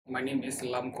My name is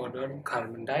Lamkordor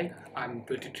Kharmyndai. I'm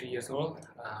 23 years old.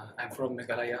 I'm from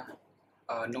Meghalaya.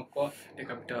 Nongpot, the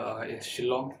capital is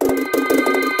Shillong.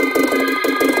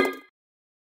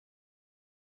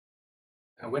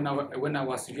 When I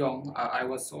was young, I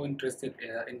was so interested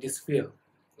in this field,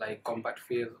 like combat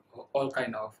field, all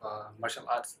kind of martial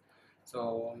arts.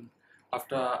 So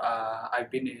after I've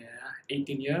been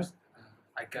 18 years,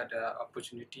 I got the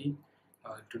opportunity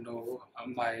to know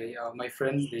my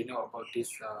friends. They know about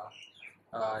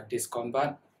this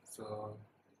combat. So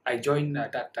I joined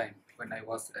at that time when I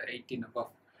was 18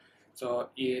 above. So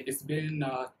it's been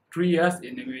 3 years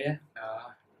in MMA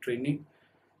training.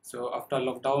 So after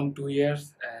lockdown 2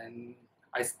 years, and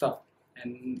I stopped,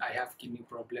 and I have kidney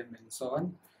problem and so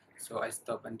on. So I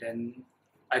stopped, and then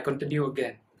I continue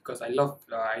again because I love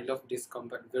this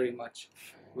combat very much.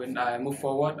 When I move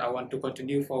forward, I want to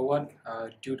continue forward.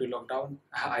 Due to lockdown,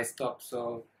 I stopped.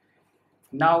 So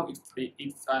now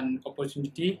it's an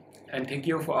opportunity, and thank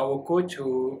you for our coach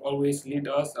who always lead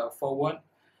us forward.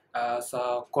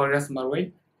 So Koreas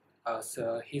Marway,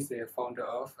 so he's the founder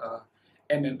of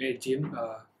MMA gym,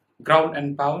 ground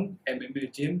and pound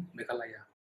MMA gym Meghalaya.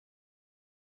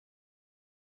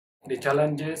 The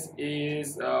challenges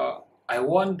is I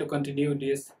want to continue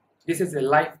this. This is a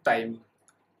lifetime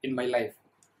in my life.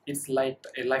 It's like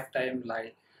a lifetime,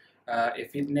 like a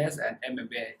fitness and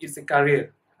MMA. It's a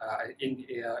career.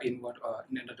 In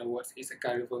other words, it's a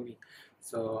career for me.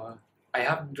 So I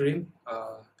have dream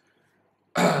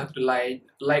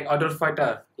like other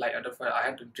fighter. I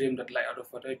have to dream that like other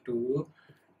fighter to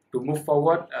move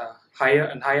forward higher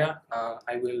and higher.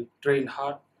 I will train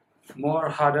hard, more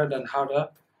harder than harder,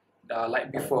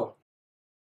 like before.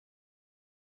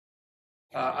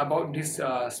 About this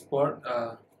sport,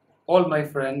 all my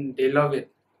friends they love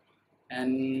it,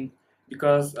 and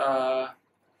because there are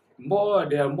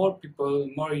more people,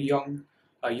 more youth.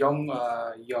 I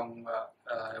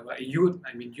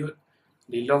mean youth,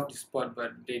 they love the sport,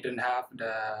 but they don't have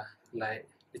the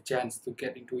chance to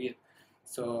get into it.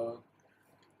 So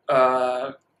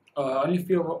uh, only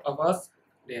few of us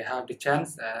they have the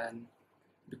chance, and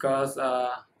because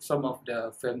some of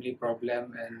the family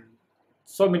problem and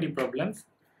so many problems.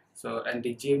 So and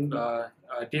the gym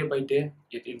day by day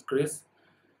it increase.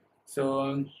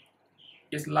 So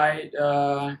it's like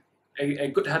a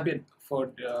good habit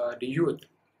for the youth,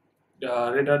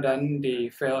 rather than they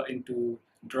fell into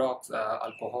drugs,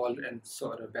 alcohol, and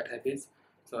so other bad habits.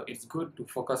 So it's good to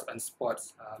focus on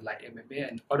sports like MMA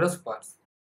and other sports.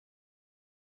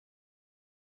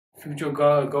 Future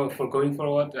going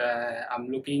forward, I'm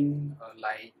looking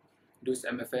like those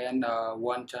MFN,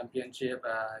 one championship,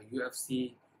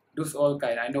 UFC, those all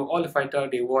kind. I know all the fighter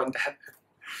they want that.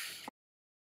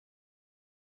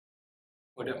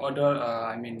 For the other,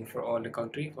 I mean for all the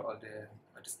country, for all the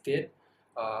state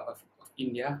of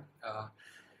India.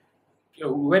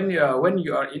 When you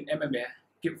are in MMA,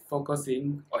 keep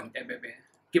focusing on MMA,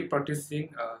 keep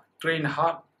practicing, train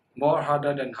hard, more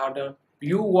harder than harder.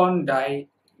 You won't die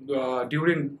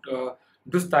during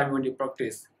this time when you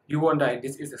practice. You won't die.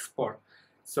 This is a sport.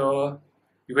 So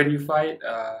when you fight,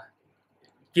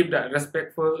 keep that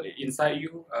respectful inside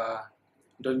you.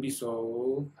 Don't be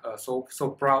so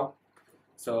proud.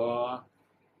 So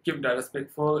keep that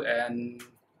respectful and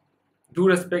do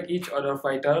respect each other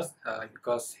fighters,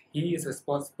 because he is a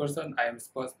sports person, I am a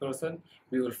sports person.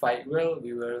 We will fight well,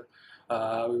 we will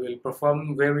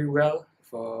perform very well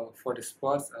for the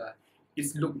sports.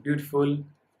 It's look beautiful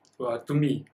to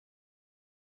me.